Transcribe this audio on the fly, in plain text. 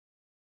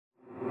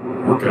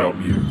Workout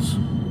Muse.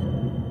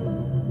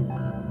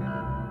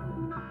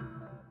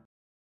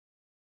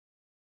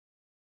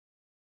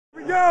 Here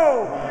we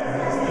go!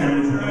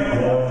 2,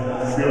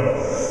 1, go.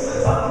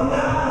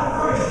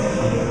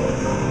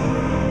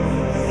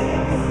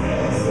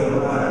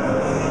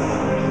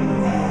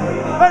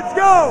 Let's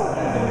go!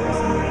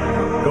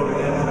 Good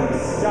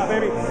job,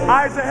 baby.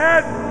 Eyes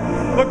ahead.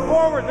 Look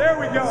forward. There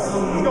we go.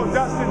 Let's go,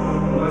 Dustin.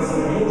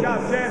 Good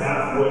job, Jen.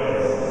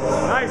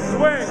 Nice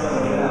swing.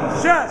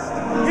 Chest.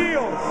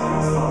 Heels.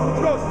 Let's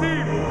go,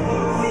 Steve.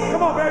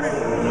 Come on, baby.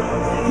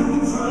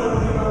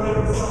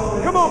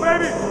 Come on,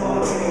 baby.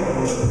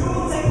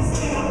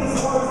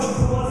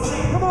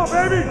 Come on,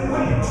 baby.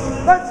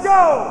 Let's go.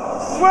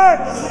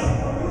 Switch.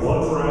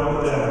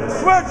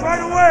 Switch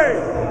right away.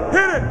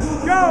 Hit it.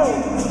 Go.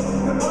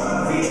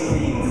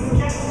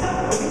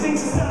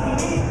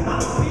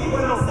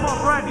 Come on,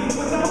 Brett.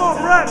 Come on,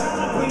 Brett.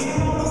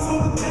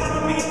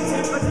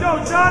 Let's go,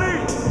 Johnny.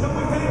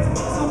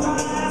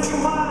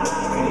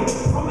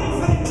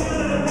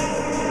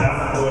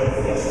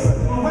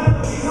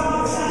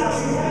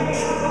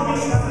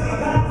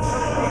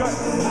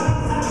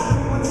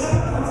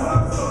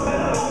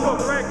 Let's go,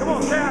 Greg. Come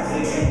on, Cass.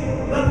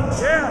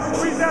 Yeah,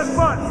 squeeze that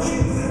butt.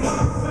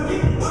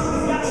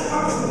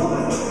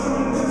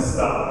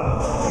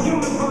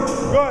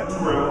 Good.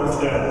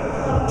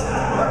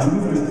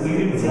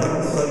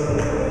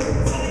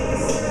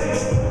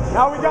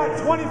 Now we got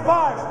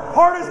 25.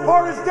 Hardest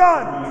part is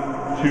done.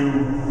 2,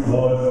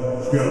 1,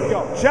 go. Go.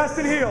 Chest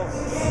and heels.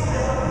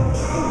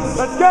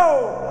 Let's go.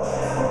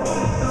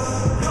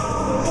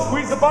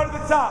 Squeeze the butt at the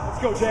top.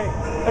 Let's go, Jay.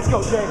 Let's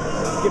go, Jay.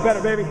 Get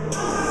better, baby.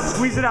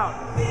 Squeeze it out.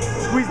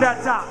 Squeeze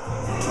that top.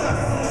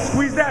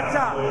 Squeeze that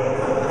top.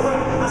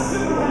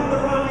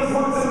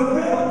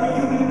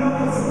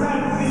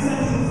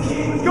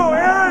 Let's go,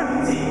 Aaron.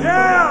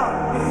 Yeah.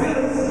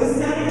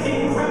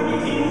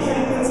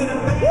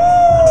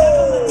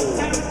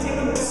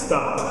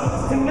 Stop.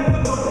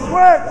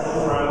 Switch.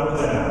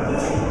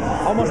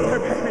 Almost there,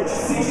 baby.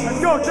 Let's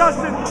go,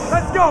 Justin.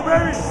 Let's go,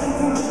 baby.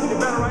 Get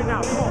better right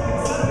now. Come on.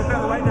 Get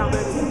better right now,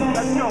 baby.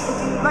 Let's go.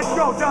 Let's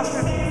go,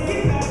 Justin.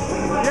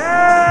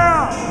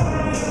 Yeah.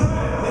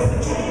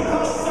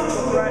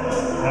 Right.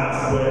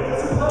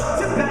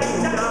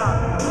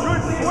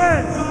 Good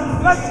swing.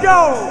 Let's go.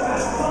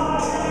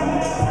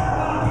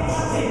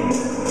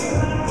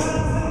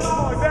 Come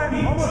on, baby.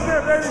 Almost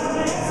there, baby.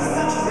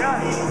 Yeah.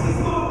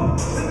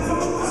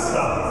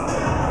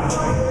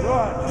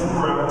 Good.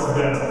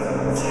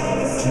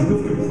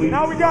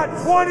 Now we got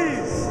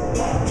 20s.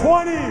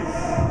 20s.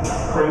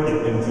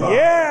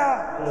 Yeah.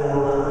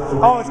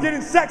 Oh, it's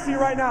getting sexy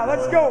right now.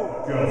 Let's go.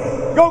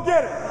 Go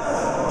get it.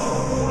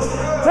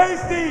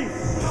 Tasty.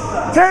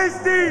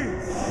 Tasty.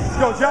 Let's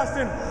go,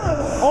 Justin.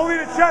 Only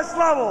to chest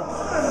level.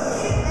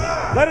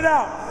 Let it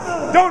out.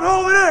 Don't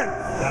hold it in.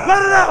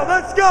 Let it out.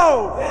 Let's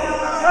go.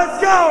 Let's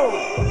go.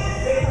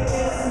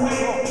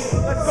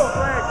 Let's go,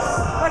 Greg.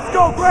 Let's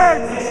go,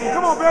 Greg.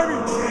 Come on, baby.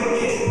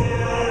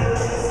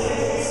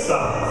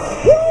 Stop.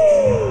 Woo!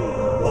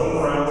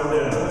 1 round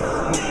in.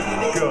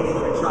 Go.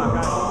 Great shot,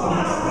 guys.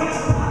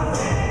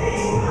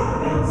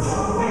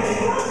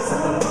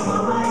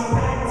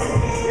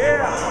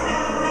 Yeah.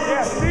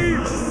 Yeah,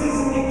 Steve.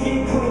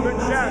 Good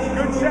chest.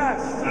 Good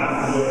chest.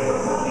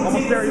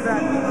 Almost there,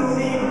 Yvette.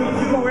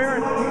 Go,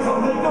 Aaron.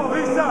 Go,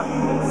 Lisa.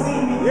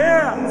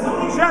 Yeah.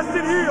 Chest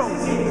and heels.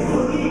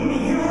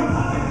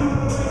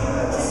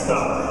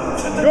 Stop.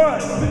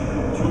 Good.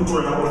 2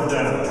 rounds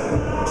down.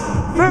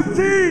 15.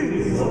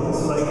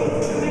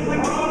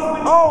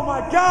 Oh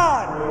my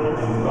God.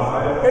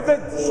 If the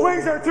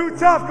swings are too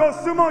tough, go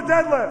sumo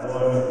deadlift.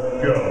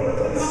 Go.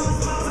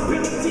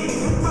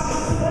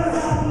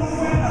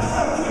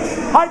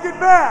 Hike it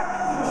back.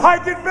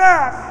 Hike it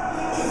back.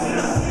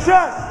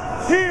 Chest,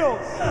 heels,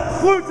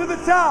 glute to the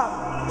top.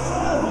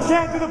 You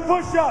can't do the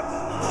push-ups.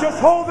 Just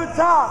hold the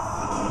top.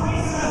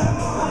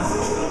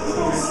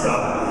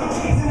 Stop.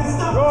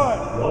 Good.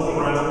 1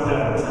 round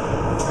down.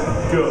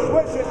 Go.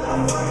 Switch it.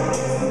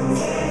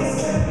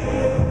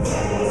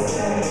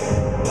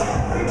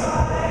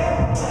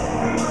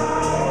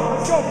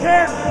 Let's go,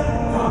 Ken.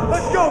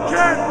 Let's go,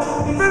 Ken.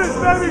 Finish,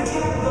 baby.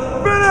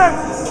 Finish.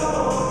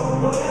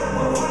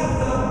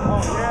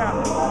 Oh, yeah.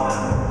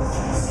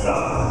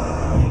 Stop.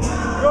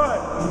 Good.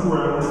 2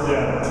 rounds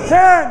down.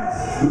 10s.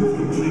 You have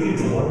completed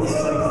 1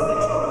 cycle.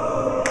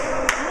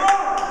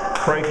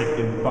 Crank it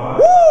in 5.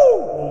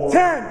 Woo!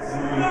 10s.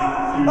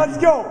 Let's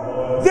go.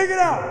 Dig it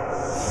out.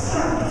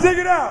 Dig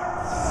it out.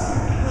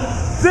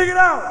 Dig it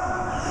out.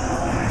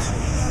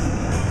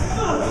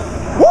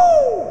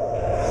 Woo!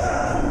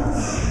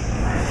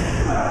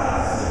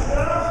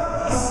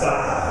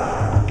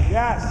 Stop.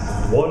 Yes.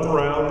 1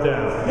 round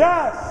down.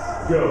 Yes.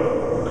 Go.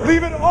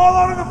 Leave it all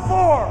out on the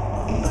floor.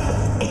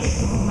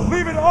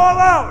 Leave it all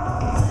out.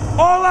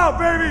 All out,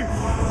 baby.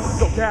 Let's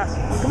go, Cass.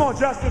 Come on,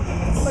 Justin.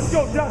 Let's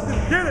go, Justin.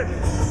 Get it.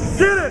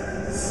 Get it.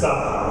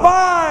 Stop.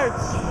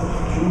 5s.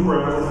 2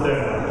 rounds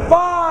down.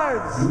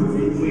 5s. You have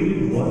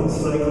completed 1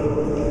 cycle.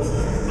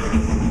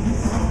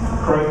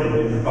 Cranking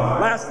in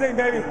 5. Last thing,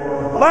 baby.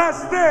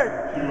 Last thing.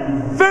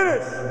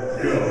 Finish.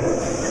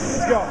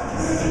 Let's go.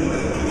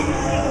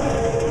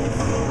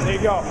 There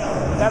you go.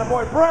 That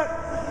boy, Brett.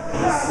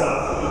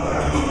 Stop.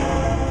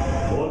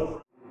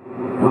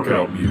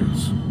 Workout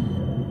Muse.